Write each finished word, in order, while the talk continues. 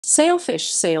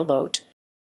Sailfish sailboat.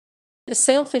 The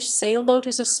sailfish sailboat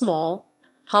is a small,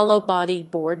 hollow-bodied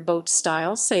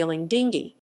board-boat-style sailing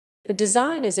dinghy. The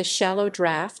design is a shallow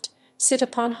draft,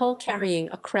 sit-upon hull carrying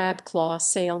a crab-claw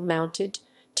sail mounted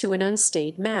to an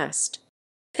unstayed mast.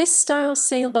 This style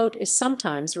sailboat is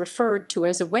sometimes referred to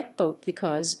as a wet boat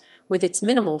because, with its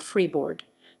minimal freeboard,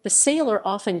 the sailor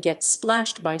often gets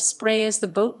splashed by spray as the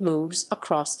boat moves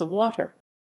across the water.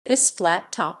 This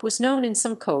flat top was known in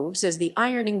some coves as the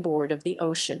ironing board of the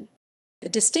ocean. The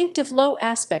distinctive low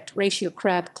aspect ratio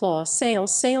crab-claw sail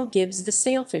gives the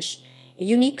sailfish a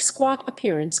unique squat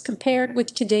appearance compared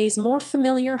with today's more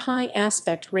familiar high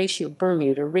aspect ratio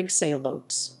Bermuda rig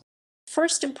sailboats.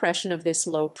 First impression of this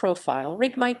low-profile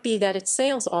rig might be that it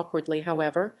sails awkwardly.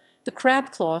 However, the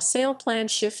crab-claw sail plan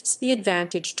shifts the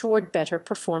advantage toward better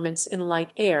performance in light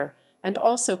air and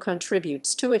also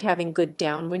contributes to it having good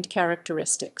downwind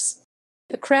characteristics.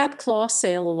 The crab-claw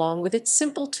sail, along with its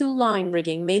simple two-line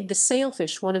rigging, made the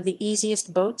Sailfish one of the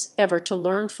easiest boats ever to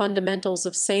learn fundamentals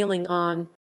of sailing on.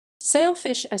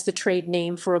 Sailfish as the trade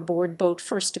name for a board boat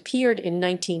first appeared in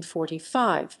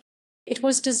 1945. It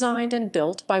was designed and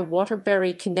built by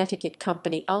Waterbury, Connecticut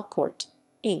company Alcourt,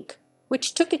 Inc.,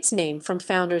 which took its name from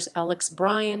founders Alex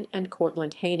Bryan and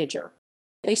Cortlandt Heiniger.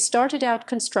 They started out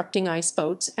constructing ice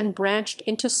boats and branched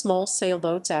into small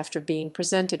sailboats after being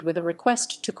presented with a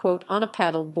request to quote on a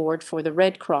paddle board for the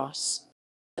Red Cross.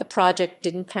 The project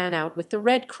didn't pan out with the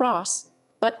Red Cross,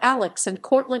 but Alex and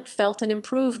Cortlandt felt an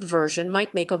improved version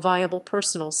might make a viable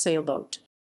personal sailboat.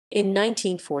 In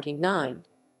 1949,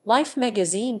 Life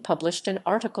magazine published an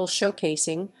article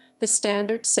showcasing the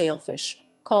standard Sailfish,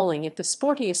 calling it the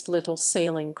sportiest little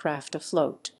sailing craft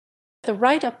afloat. The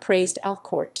write-up praised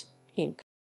Alcourt, Inc.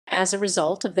 As a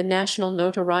result of the national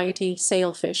notoriety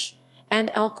Sailfish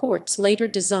and Alcourt's later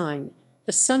design,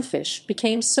 the Sunfish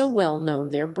became so well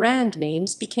known their brand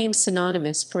names became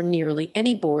synonymous for nearly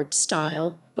any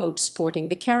board-style boat sporting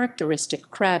the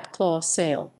characteristic crab-claw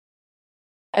sail.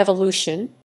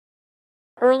 Evolution.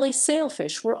 Early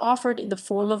Sailfish were offered in the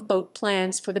form of boat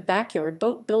plans for the backyard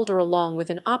boat builder, along with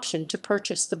an option to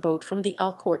purchase the boat from the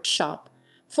Alcourt shop,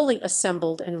 fully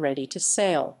assembled and ready to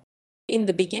sail. In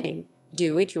the beginning,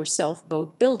 do-it-yourself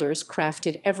boat builders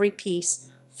crafted every piece,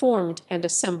 formed and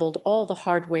assembled all the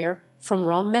hardware from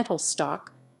raw metal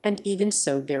stock, and even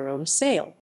sewed their own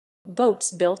sail.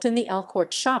 Boats built in the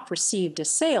Alcourt shop received a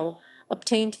sail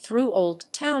obtained through Old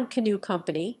Town Canoe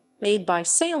Company, made by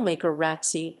sailmaker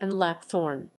Ratsey and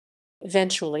Lapthorne.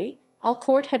 Eventually,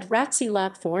 Alcourt had Ratsey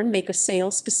Lapthorne make a sail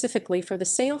specifically for the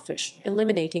Sailfish,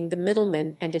 eliminating the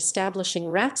middlemen and establishing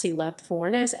Ratsey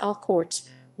Lapthorne as Alcourt's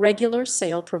regular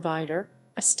sail provider,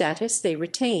 a status they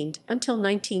retained until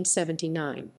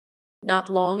 1979. Not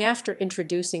long after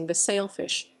introducing the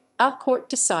Sailfish, Alcourt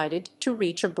decided to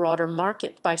reach a broader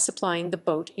market by supplying the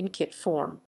boat in kit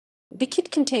form. The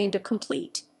kit contained a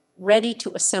complete,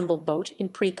 ready-to-assemble boat in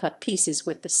pre-cut pieces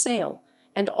with the sail,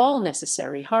 and all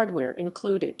necessary hardware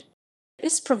included.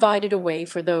 This provided a way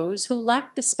for those who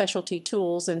lacked the specialty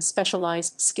tools and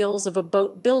specialized skills of a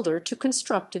boat builder to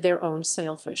construct their own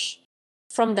Sailfish.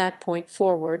 From that point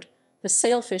forward, the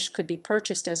Sailfish could be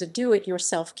purchased as a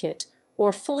do-it-yourself kit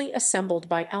or fully assembled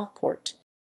by Alcourt.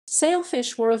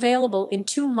 Sailfish were available in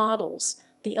two models,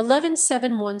 the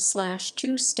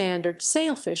 1171/2 Standard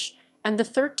Sailfish and the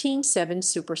 13.7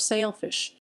 Super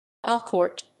Sailfish.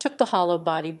 Alcourt took the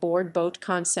hollow-body board boat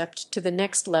concept to the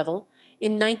next level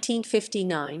in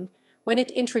 1959 when it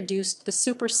introduced the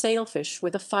Super Sailfish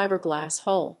with a fiberglass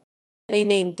hull. They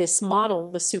named this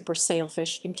model the Super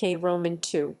Sailfish in K Roman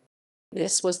II.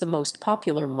 This was the most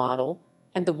popular model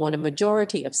and the one a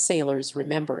majority of sailors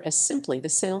remember as simply the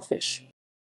Sailfish.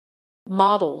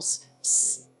 Models.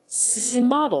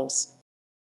 Models.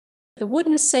 The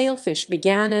wooden Sailfish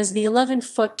began as the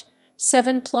 11-foot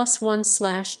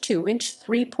 7+1/2-inch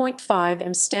 3.5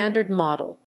 m standard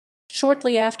model.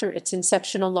 Shortly after its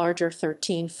inception, a larger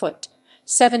 13-foot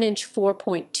 7-inch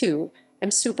 4.2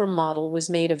 m super model was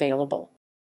made available.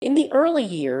 In the early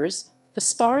years, the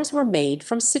spars were made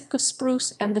from Sitka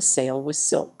spruce and the sail was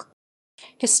silk.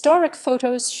 Historic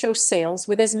photos show sails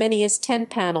with as many as 10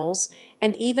 panels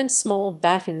and even small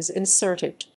battens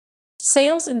inserted.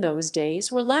 Sails in those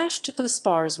days were lashed to the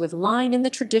spars with line in the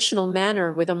traditional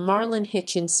manner with a marlin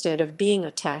hitch instead of being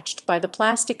attached by the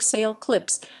plastic sail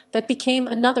clips that became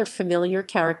another familiar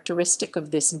characteristic of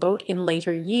this boat in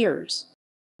later years.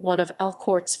 One of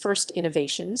Alcourt's first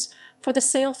innovations for the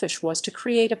Sailfish was to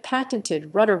create a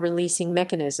patented rudder-releasing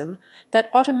mechanism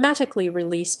that automatically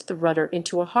released the rudder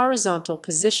into a horizontal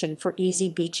position for easy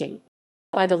beaching.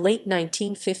 By the late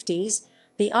 1950s,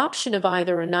 The option of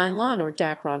either a nylon or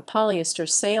Dacron polyester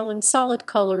sail in solid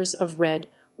colors of red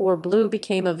or blue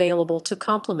became available to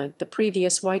complement the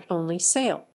previous white-only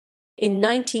sail. In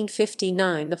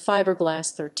 1959, the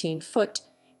fiberglass 13-foot,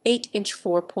 8-inch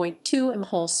 4.2 m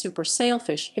hull Super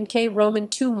Sailfish Mk Roman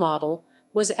II model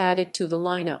was added to the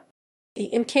lineup.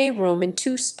 The Mk Roman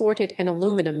II sported an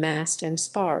aluminum mast and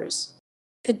spars.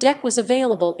 The deck was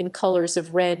available in colors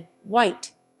of red,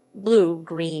 white, blue,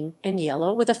 green, and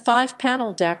yellow, with a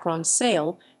 5-panel Dacron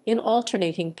sail in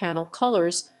alternating panel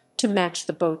colors to match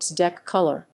the boat's deck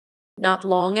color. Not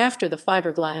long after the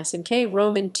fiberglass Mk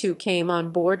Roman II came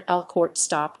on board, Alcourt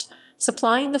stopped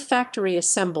supplying the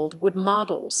factory-assembled wood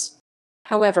models.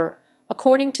 However,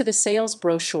 according to the sales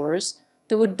brochures,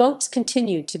 the wood boats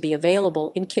continued to be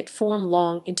available in kit form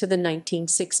long into the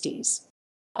 1960s.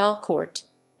 Alcourt,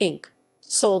 Inc.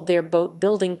 sold their boat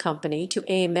building company to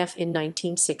AMF in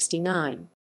 1969.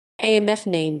 AMF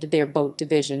named their boat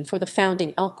division for the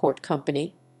founding Alcourt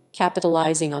Company,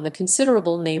 capitalizing on the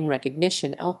considerable name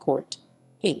recognition Alcourt,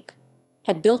 Inc.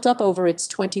 had built up over its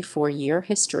 24-year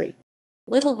history.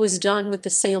 Little was done with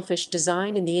the Sailfish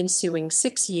design in the ensuing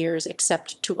 6 years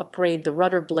except to upgrade the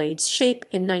rudder blade's shape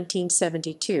in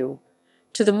 1972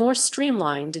 to the more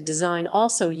streamlined design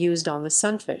also used on the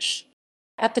Sunfish.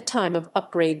 At the time of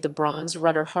upgrade, the bronze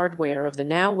rudder hardware of the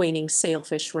now waning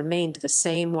Sailfish remained the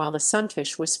same, while the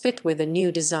Sunfish was fit with a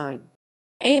new design.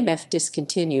 AMF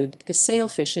discontinued the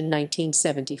Sailfish in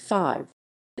 1975.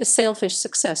 The Sailfish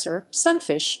successor,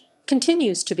 Sunfish,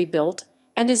 continues to be built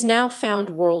and is now found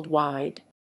worldwide.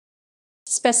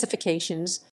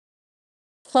 Specifications: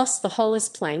 plus, the hull is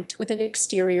planked with an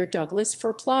exterior Douglas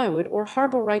fir plywood or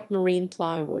Harborite marine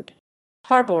plywood.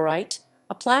 Harborite,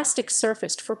 a plastic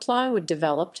surfaced for plywood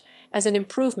developed as an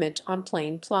improvement on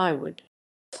plain plywood.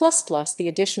 Plus, the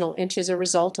additional inch is a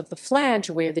result of the flange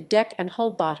where the deck and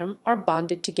hull bottom are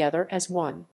bonded together as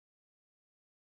one.